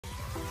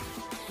Hello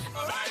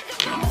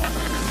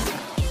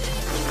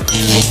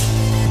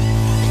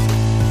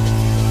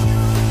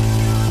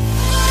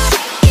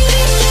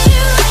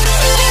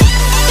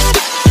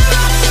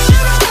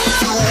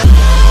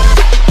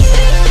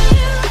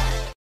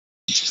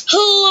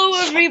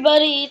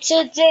everybody,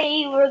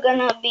 today we're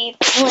gonna be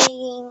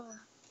playing...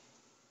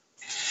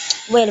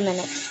 Wait a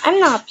minute, I'm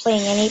not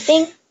playing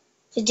anything.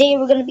 Today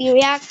we're gonna be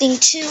reacting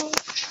to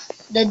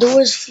the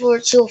Doors Floor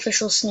 2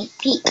 official sneak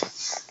peek.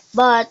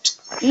 But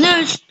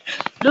next,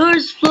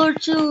 Doors Floor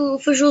 2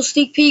 official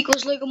sneak peek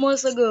was like a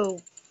month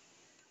ago.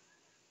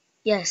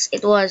 Yes,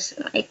 it was,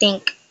 I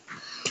think.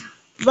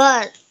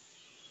 But,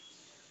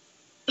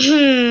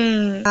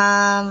 I'm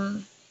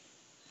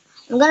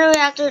gonna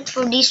react to it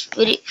for this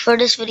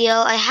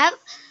video. I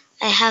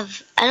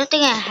don't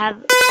think I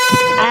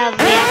have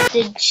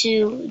reacted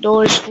to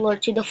Doors Floor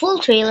to the full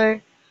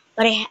trailer,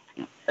 but I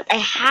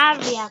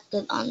have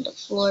reacted on the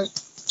Floor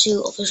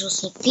 2 official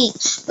sneak peek.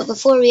 But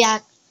before we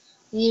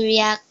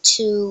react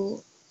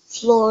to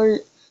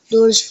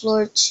Doors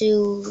Floor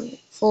 2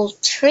 full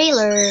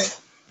trailer.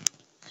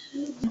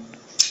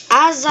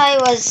 As I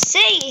was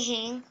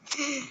saying,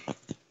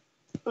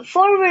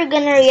 before we're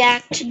gonna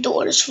react to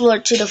Doors Floor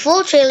to the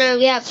full trailer,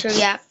 we have to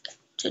react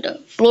to the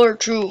Floor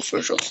 2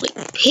 official sneak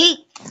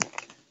peek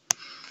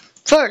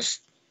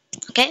first.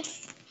 Okay?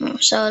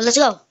 So let's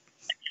go.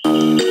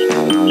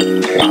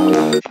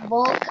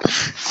 Bulk.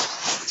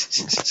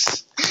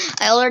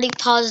 I already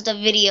paused the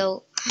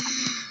video.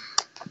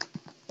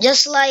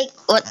 Just like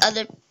what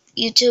other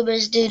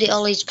YouTubers do, they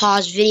always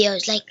pause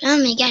videos. Like, oh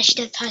my gosh,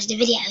 don't pause the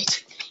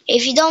videos.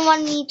 If you don't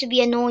want me to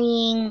be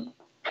annoying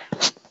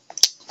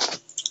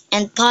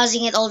and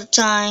pausing it all the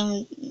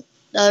time,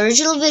 the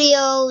original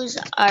videos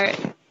are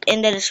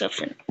in the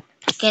description.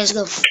 Okay, let's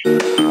go.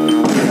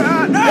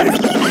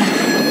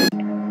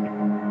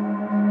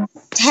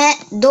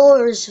 10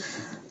 Doors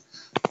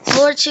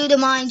Floor 2 the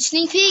Mind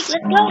sneak peek.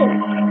 Let's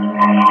go.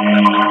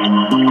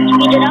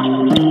 Speed it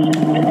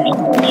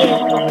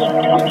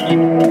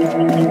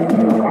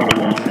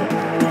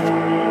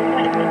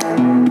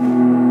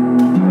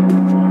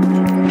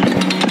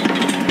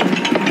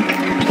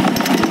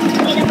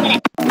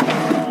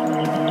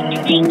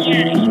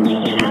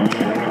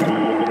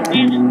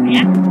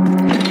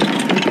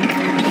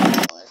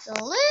It's a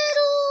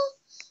little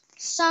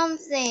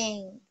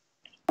something.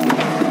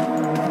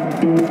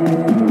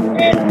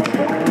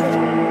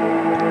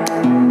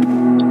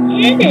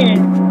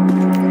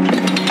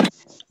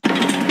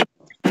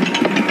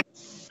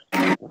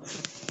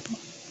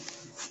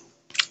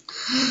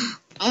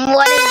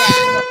 What is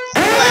that?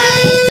 What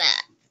is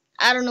that?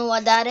 I don't know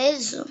what that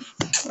is.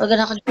 We're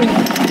gonna continue.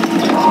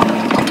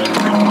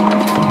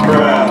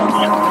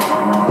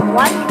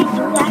 Why did you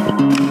do that?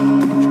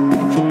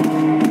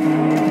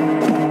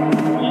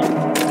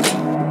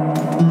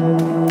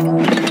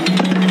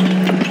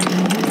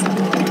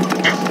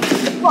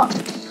 What?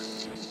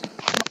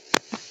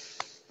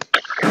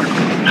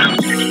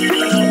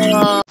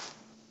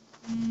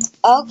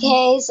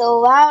 Okay, so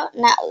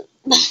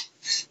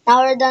now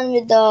we're done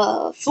with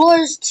the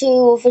Floors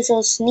 2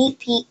 official sneak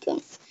peek.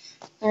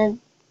 And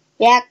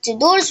react to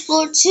Doors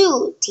Floor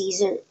 2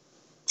 teaser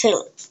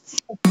trailer.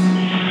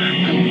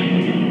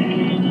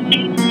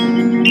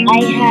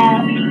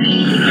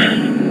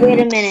 Wait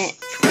a minute.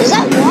 Is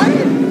that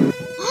water?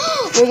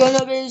 We're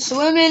gonna be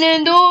swimming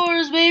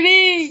indoors,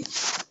 baby!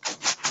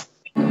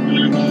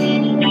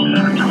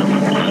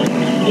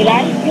 Did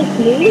I just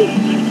move?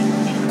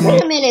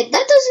 Wait a minute.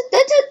 That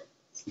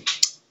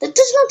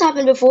does not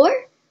happen before.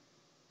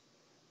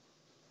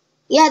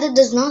 Yeah, that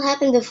does not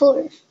happen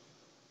before.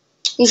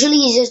 Usually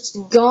it's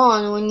just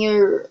gone when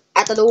you're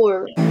at the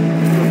door.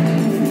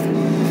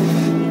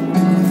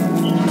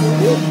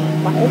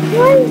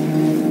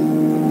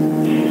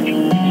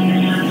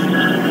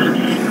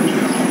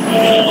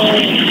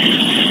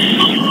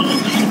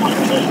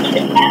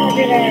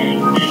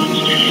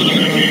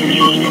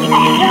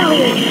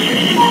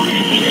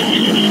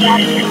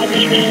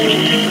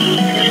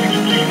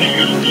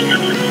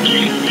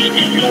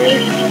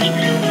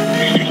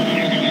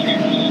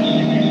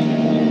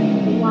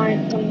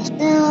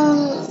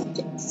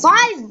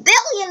 $5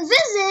 billion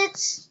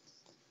visits!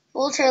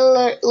 Full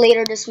trailer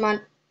later this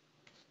month.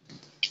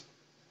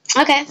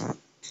 Okay,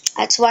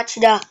 let's watch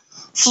the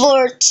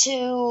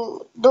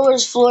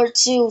Doors Floor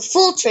 2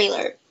 full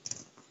trailer.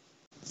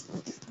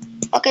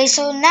 Okay,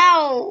 so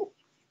now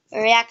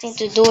we're reacting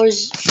to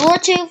Doors Floor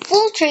 2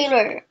 full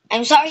trailer.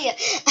 I'm sorry,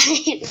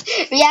 I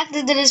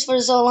reacted to this for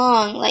so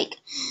long. Like,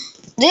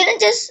 didn't it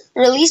just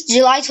release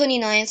July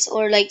 29th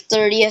or like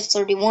 30th,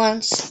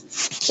 31st,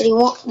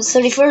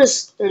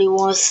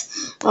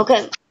 31st.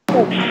 Okay.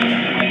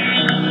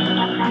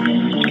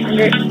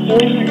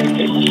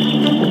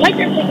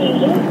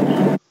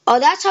 Oh,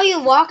 that's how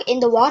you walk in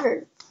the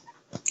water.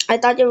 I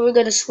thought you were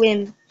gonna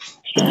swim.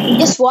 You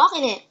just walk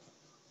in it.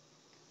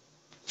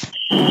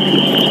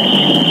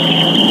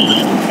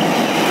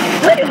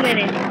 Wait a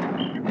minute.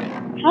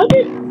 How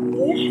did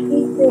this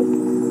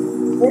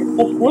work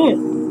the front?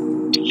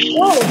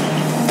 Whoa,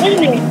 wait a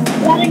minute.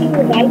 Is that a new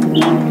revive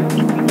team?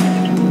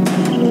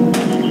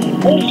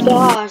 Oh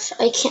gosh,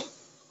 I can't.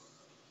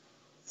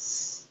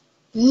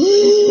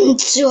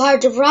 It's too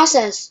hard to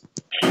process.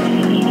 Oh,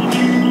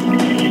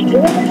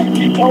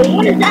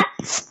 what is that?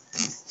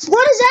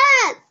 What is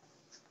that?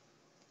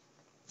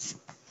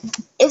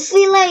 If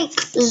we like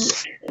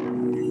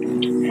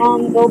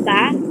go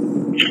back,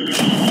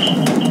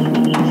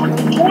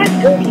 what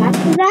go back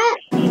to that?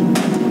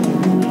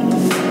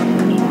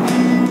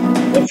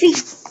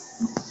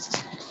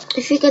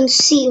 If we can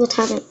see what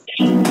happened.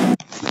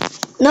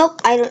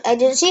 Nope, I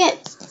didn't see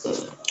it.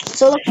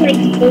 So looks like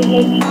there's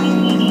like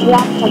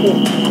rock puzzle.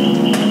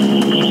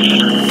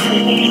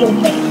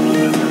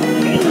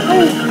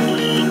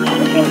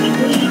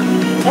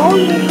 Oh,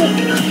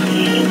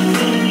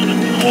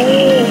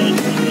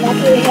 that's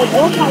what it's like.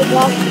 Oh my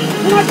gosh.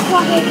 We're not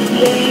talking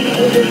game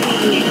over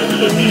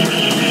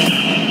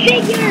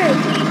figure.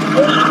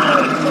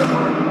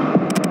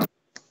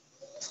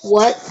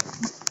 What?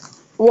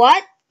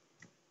 What?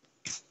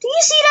 Do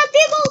you see that,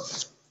 people?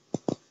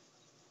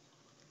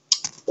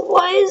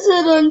 Why is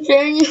it on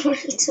January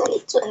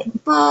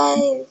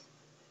 2025?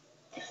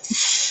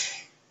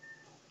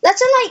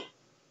 That's in like,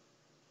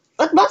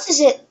 what month is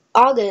it?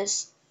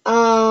 August.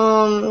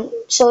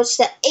 So it's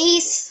the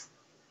 8th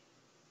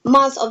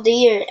month of the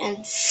year,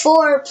 and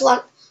 4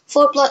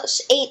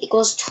 plus 8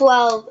 equals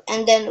 12,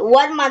 and then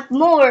 1 month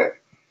more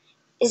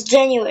is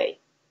January.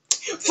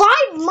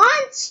 5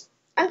 months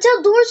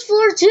until Doors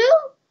Floor 2?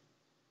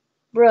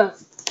 Bruh.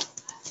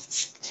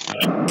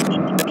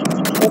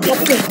 What's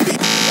happening?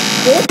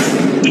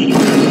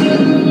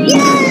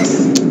 Yes!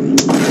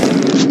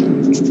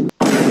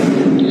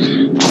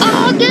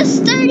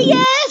 August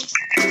 30th!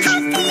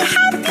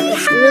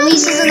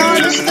 Releases on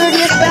August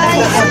 30th,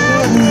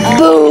 guys.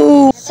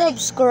 Boom!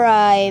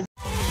 Subscribe.